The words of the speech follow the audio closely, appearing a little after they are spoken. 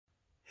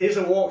Here's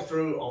a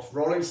walkthrough of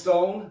Rolling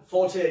Stone,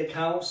 48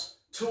 counts,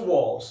 2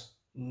 walls,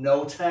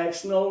 no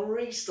tags, no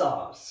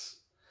restarts.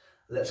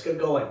 Let's get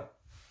going.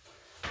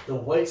 The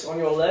weight's on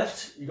your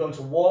left. You're going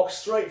to walk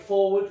straight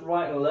forward,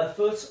 right and left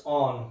foot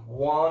on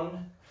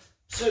 1,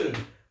 2.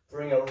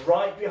 Bring a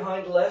right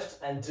behind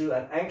left and do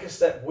an anchor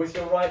step with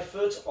your right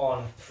foot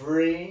on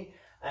 3.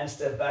 And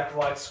step back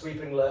right,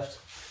 sweeping left,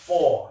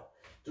 4.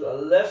 Do a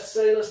left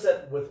sailor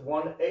step with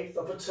 1/8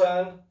 of a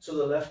turn to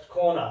the left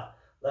corner.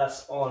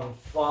 That's on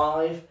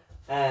 5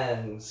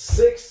 and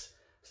 6.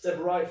 Step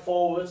right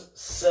forward,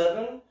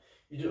 7.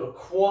 You do a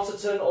quarter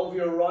turn over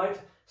your right,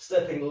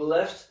 stepping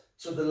left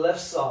to the left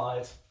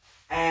side.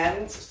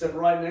 And step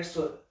right next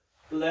to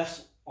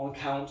left on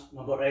count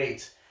number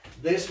 8.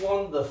 This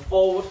one, the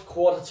forward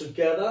quarter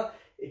together,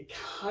 it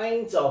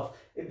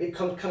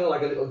becomes kind of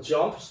like a little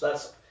jump. So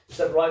that's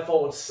step right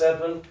forward,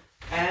 7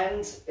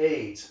 and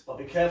 8. But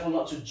be careful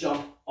not to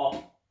jump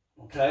up,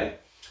 okay?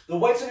 The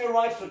weight's on your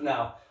right foot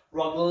now.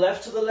 Rock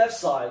left to the left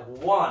side,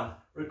 1.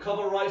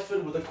 Recover right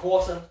foot with a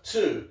quarter,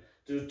 2.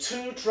 Do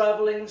 2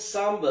 traveling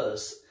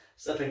sambas.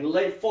 Stepping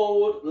left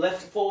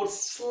forward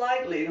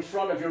slightly in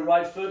front of your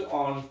right foot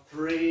on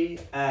 3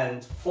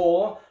 and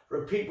 4.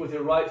 Repeat with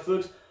your right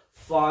foot,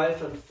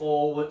 5 and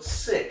forward,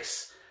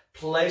 6.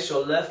 Place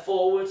your left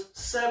forward,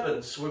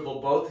 7. Swivel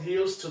both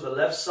heels to the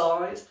left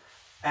side,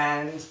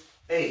 and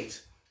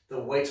 8. The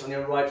weight on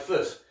your right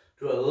foot.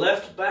 Do a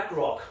left back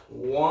rock,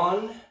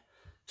 1,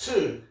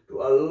 2.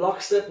 Do a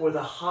lock step with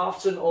a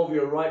half turn over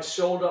your right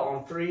shoulder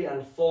on 3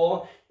 and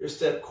 4. You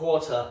step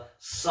quarter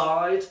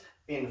side,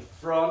 in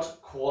front,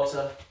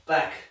 quarter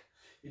back.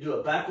 You do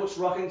a backwards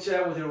rocking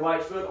chair with your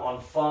right foot on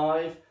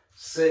 5,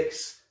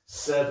 6,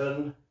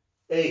 7,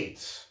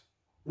 8.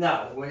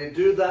 Now, when you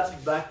do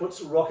that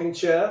backwards rocking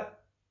chair,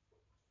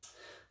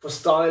 for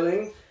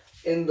styling,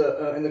 in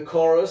the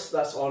chorus,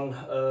 that's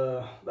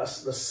the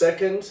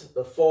 2nd,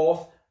 the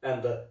 4th,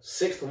 and the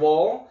 6th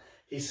wall.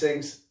 He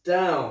sings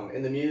down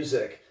in the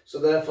music. So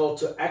therefore,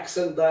 to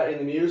accent that in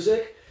the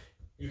music,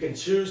 you can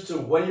choose to,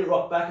 when you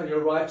rock back on your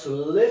right, to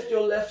lift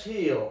your left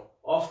heel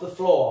off the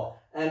floor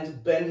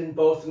and bend in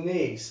both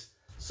knees.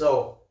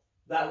 So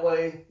that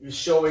way you're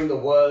showing the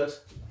word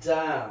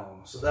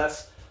down. So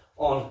that's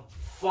on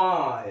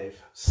 5,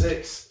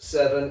 6,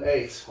 7,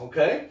 8.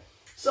 Okay?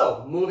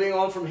 So moving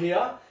on from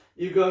here,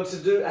 you're going to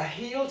do a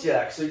heel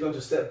jack. So you're going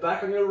to step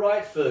back on your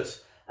right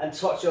foot and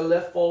touch your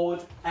left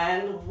forward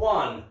and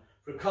 1.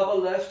 Recover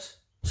left,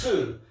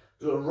 2.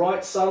 Do a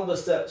right samba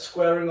step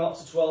squaring up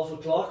to 12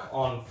 o'clock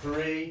on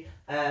 3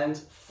 and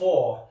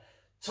 4.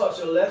 Touch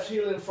your left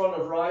heel in front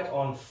of right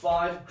on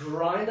 5.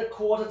 Grind a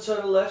quarter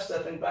turn left,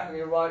 stepping back on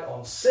your right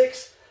on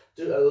 6.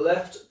 Do a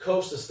left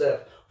coaster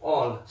step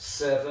on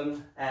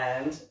 7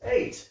 and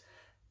 8.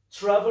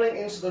 Traveling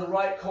into the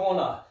right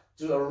corner,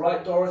 do a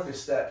right Dorothy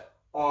step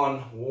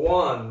on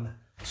 1,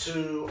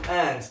 2,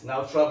 and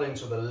now traveling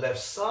to the left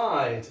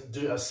side,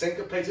 do a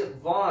syncopated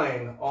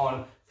vine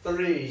on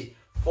 3,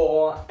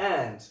 4,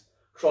 and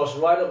cross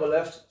right over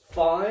left,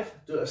 5,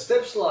 do a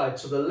step slide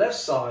to the left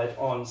side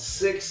on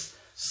 6,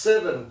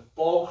 7,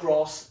 ball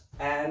cross,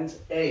 and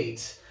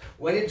 8.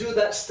 When you do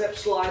that step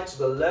slide to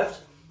the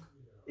left,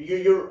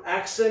 you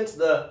accent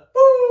the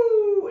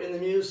boo in the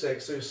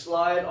music. So you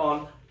slide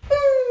on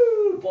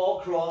boo,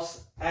 ball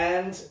cross,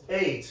 and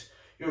 8.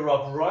 You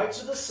rock right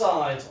to the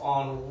side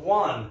on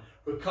 1.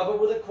 Recover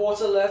with a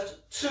quarter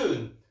left,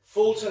 2.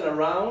 Full turn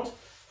around,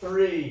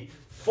 3,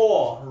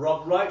 4.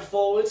 Rock right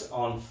forward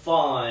on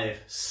 5,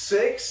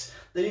 6.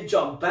 Then you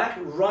jump back,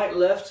 right,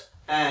 left,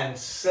 and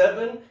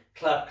 7.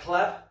 Clap,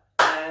 clap,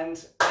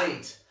 and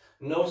 8.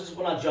 Notice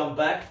when I jump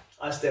back,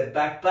 I step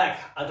back,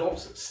 back. I don't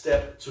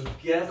step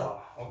together.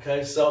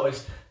 Okay, so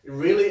it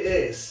really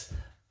is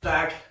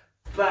back,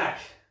 back,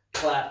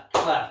 clap,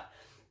 clap.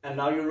 And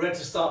now you're ready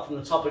to start from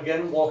the top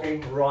again,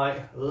 walking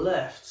right,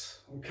 left.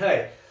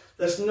 Okay,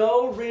 there's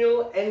no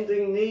real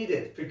ending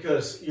needed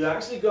because you're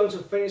actually going to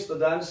finish the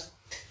dance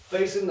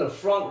facing the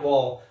front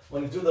wall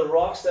when you do the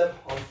rock step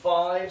on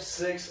 5,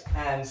 6,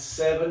 and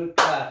 7.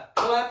 Clap,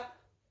 clap,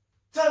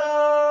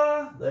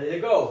 ta-da! There you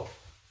go.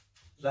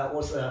 That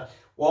was a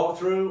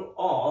walkthrough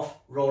of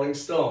Rolling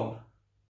Stone.